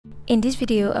In this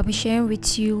video, I'll be sharing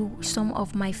with you some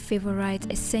of my favorite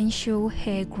essential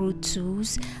hair growth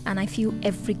tools, and I feel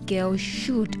every girl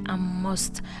should and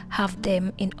must have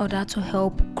them in order to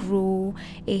help grow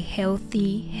a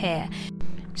healthy hair.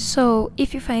 So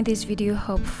if you find this video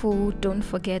helpful, don't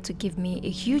forget to give me a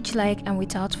huge like, and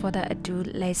without further ado,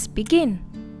 let's begin.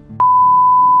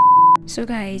 So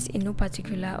guys, in no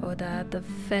particular order, the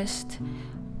first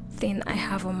thing I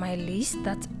have on my list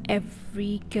that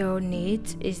every girl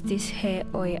needs is this hair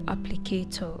oil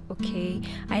applicator. Okay,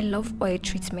 I love oil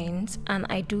treatments and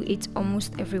I do it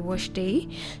almost every wash day.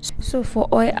 So for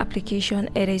oil application,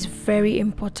 it is very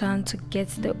important to get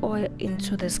the oil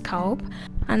into the scalp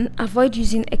and avoid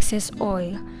using excess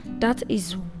oil. That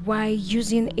is why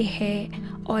using a hair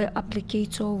oil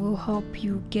applicator will help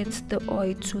you get the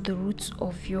oil to the roots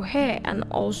of your hair and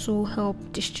also help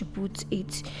distribute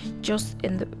it just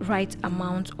in the right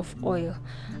amount of oil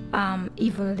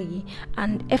evenly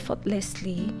and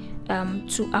effortlessly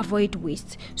to avoid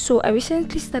waste. So I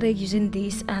recently started using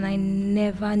this and I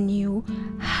never knew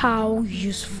how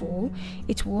useful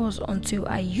it was until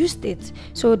I used it.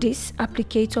 So this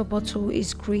applicator bottle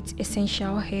is great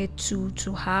essential hair tool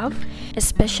to have,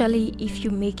 especially if you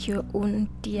make your own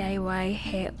DIY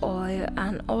hair oil,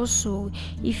 and also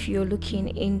if you're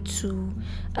looking into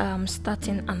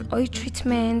starting an oil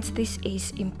treatment. This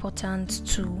is important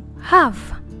to have.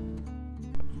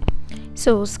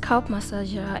 So scalp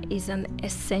massager is an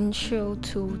essential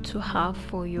tool to have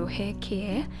for your hair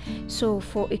care. So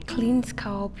for a clean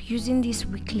scalp, using this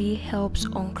weekly helps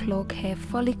unclog hair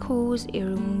follicles, it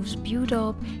removes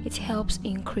buildup, it helps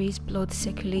increase blood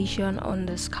circulation on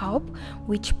the scalp,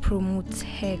 which promotes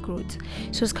hair growth.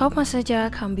 So scalp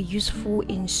massager can be useful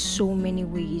in so many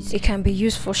ways. It can be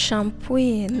used for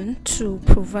shampooing to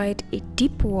provide a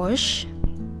deep wash.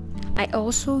 I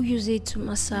also use it to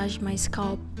massage my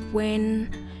scalp when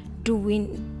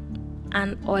doing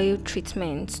an oil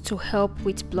treatment to help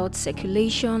with blood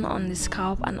circulation on the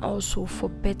scalp and also for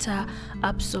better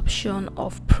absorption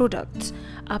of products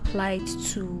applied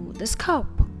to the scalp.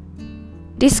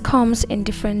 This comes in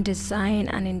different design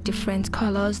and in different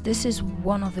colors. This is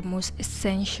one of the most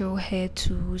essential hair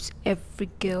tools every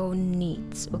girl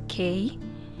needs, okay?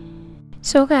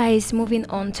 So guys, moving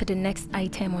on to the next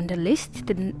item on the list,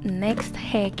 the next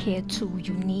hair care tool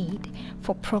you need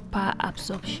for proper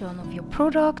absorption of your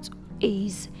product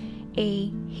is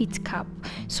a heat cap.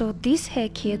 So this hair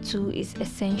care tool is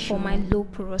essential for my low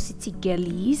porosity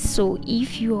girlies. So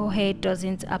if your hair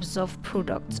doesn't absorb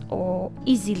products or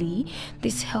easily,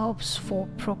 this helps for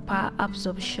proper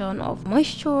absorption of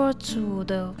moisture to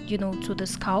the to the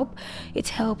scalp. It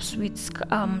helps with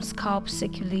scalp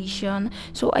circulation.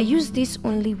 So I use this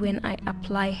only when I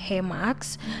apply hair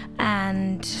masks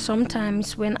and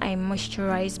sometimes when I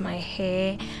moisturize my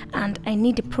hair and I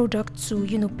need the product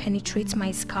to penetrate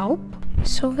my scalp.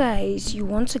 So guys, you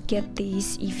want to get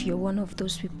this if you're one of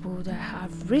those people that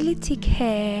have really thick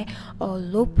hair or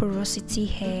low porosity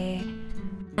hair,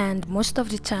 and most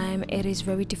of the time it is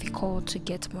very difficult to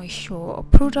get moisture or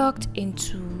product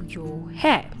into your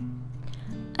hair.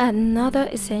 Another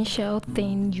essential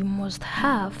thing you must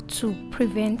have to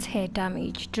prevent hair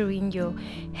damage during your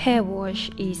hair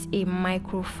wash is a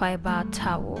microfiber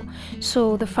towel.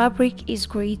 So the fabric is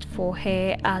great for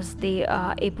hair as they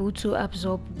are able to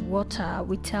absorb water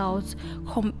without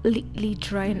completely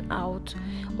drying out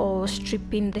or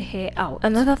stripping the hair out.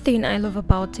 Another thing I love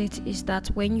about it is that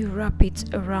when you wrap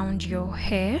it around your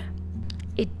hair,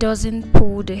 it doesn't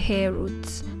pull the hair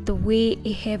roots the way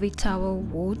a heavy towel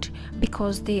would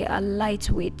because they are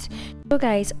lightweight. So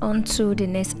guys, on to the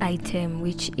next item,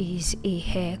 which is a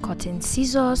hair cutting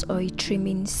scissors or a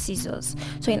trimming scissors.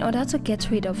 So in order to get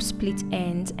rid of split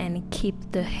ends and keep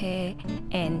the hair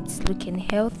ends looking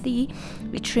healthy,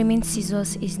 the trimming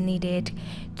scissors is needed.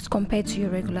 Compared to your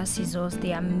regular scissors,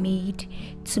 they are made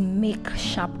to make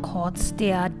sharp cuts.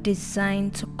 They are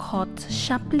designed to cut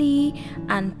sharply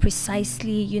and precisely,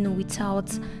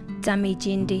 without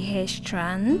damaging the hair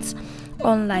strands,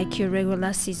 unlike your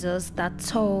regular scissors that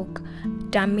tug,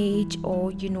 damage,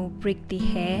 or break the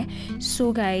hair.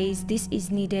 So guys, this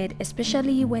is needed,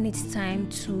 especially when it's time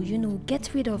to get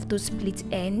rid of those split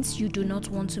ends. You do not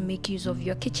want to make use of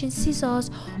your kitchen scissors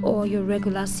or your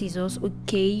regular scissors.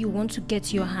 Okay, you want to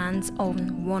get your hands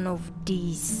on one of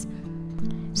these.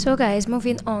 So guys,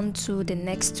 moving on to the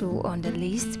next tool on the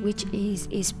list, which is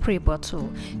a spray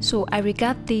bottle. So I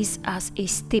regard this as a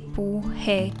staple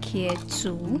hair care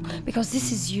tool because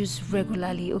this is used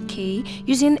regularly. Okay,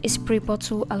 using a spray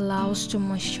bottle allows to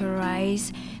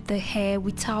moisturize the hair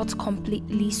without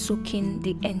completely soaking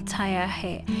the entire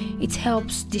hair. It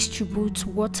helps distribute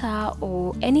water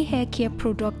or any hair care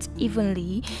product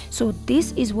evenly. So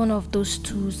this is one of those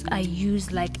tools I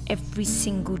use like every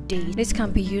single day. This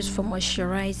can be used for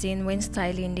moisturizing when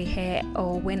styling the hair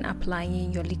or when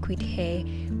applying your liquid hair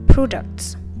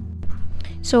products.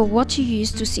 So what you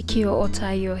use to secure or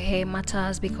tie your hair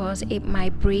matters because it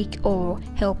might break or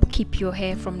help keep your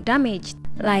hair from damage,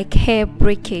 like hair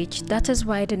breakage. That is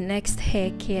why the next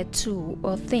hair care tool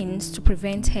or things to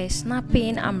prevent hair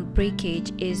snapping and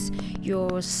breakage is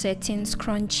your satin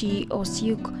scrunchie or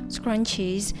silk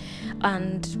scrunchies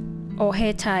or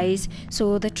hair ties.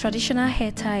 So the traditional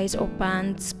hair ties or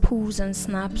bands pulls and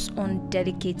snaps on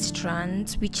delicate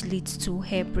strands, which leads to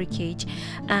hair breakage,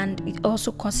 and it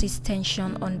also causes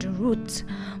tension on the roots.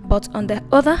 But on the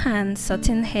other hand,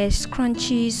 certain hair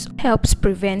scrunchies helps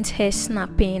prevent hair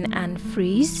snapping and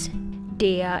freeze.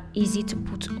 They are easy to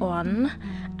put on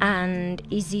and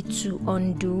easy to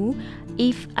undo.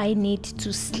 If I need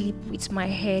to sleep with my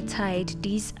hair tied,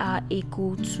 these are a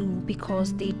go-to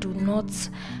because they do not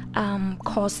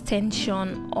cause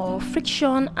tension or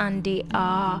friction, and they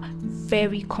are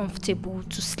very comfortable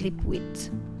to sleep with.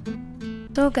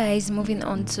 So guys, moving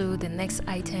on to the next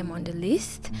item on the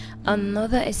list,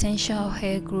 another essential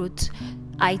hair growth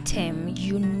item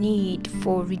you need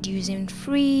for reducing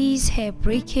frizz, hair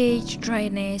breakage,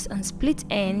 dryness and split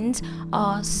ends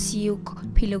are silk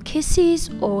pillowcases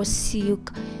or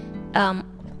silk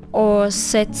or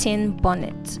satin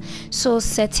bonnet. So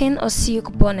satin or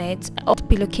silk bonnet or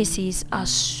pillowcases are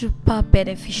super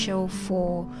beneficial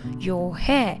for your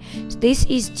hair. This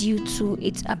is due to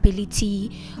its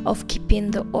ability of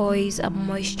keeping the oils and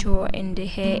moisture in the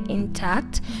hair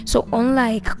intact. So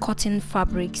unlike cotton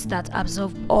fabrics that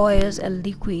absorb oils and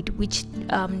liquid, which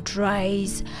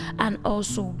dries and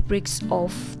also breaks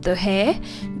off the hair,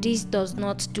 this does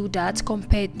not do that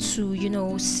compared to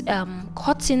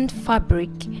cotton fabric.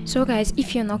 So guys,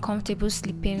 if you're not comfortable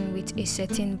sleeping with a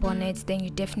satin bonnet, then you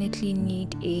definitely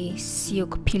need a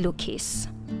silk pillowcase.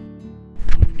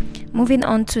 Moving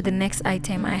on to the next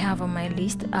item I have on my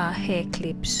list are hair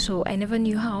clips. So I never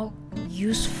knew how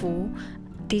useful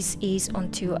this is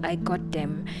until I got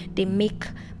them. They make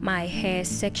my hair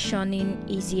sectioning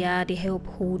easier. They help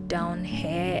hold down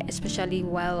hair, especially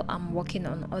while I'm working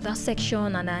on other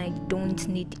section and I don't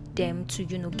need them to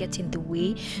get in the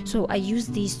way. So I use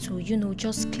these to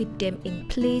just clip them in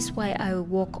place while I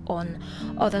work on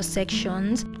other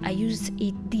sections. I use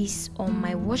this on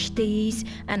my wash days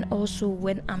and also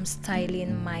when I'm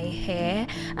styling my hair.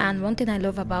 And one thing I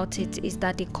love about it is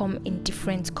that they come in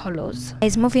different colors.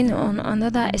 Guys, moving on,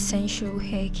 another essential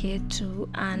hair care tool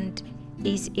and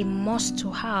is a must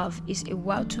to have is a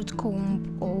wild tooth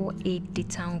comb or a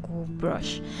detangle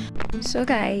brush. So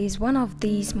guys, one of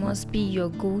these must be your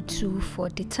go-to for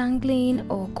detangling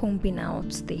or combing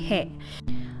out the hair.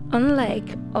 Unlike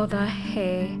other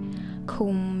hair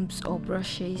combs or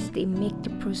brushes, they make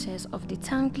the process of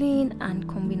detangling and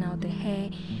combing out the hair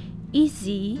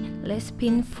easy, less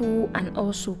painful, and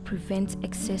also prevents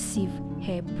excessive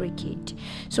hair breakage.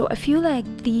 So I feel like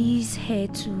these hair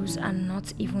tools are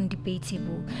not even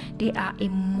debatable. They are a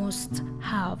must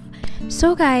have.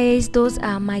 So guys, those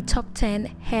are my top 10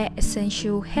 hair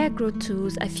essential hair growth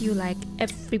tools I feel like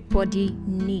everybody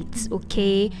needs.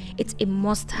 Okay, it's a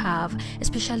must have,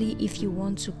 especially if you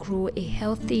want to grow a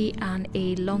healthy and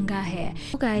a longer hair.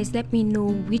 So guys, let me know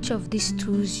which of these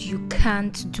tools you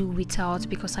can't do without,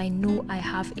 because I know I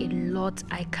have a lot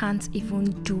I can't even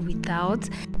do without.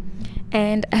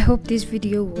 And I hope this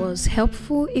video was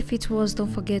helpful. If it was,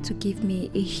 don't forget to give me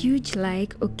a huge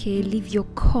like. Okay, leave your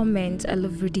comment. I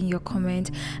love reading your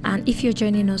comment. And if you're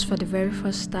joining us for the very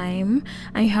first time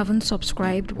and you haven't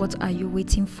subscribed, what are you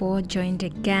waiting for? Join the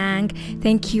gang.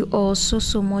 Thank you all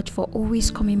so much for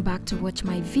always coming back to watch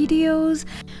my videos.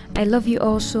 I love you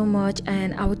all so much,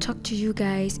 and I will talk to you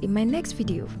guys in my next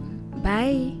video.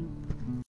 Bye.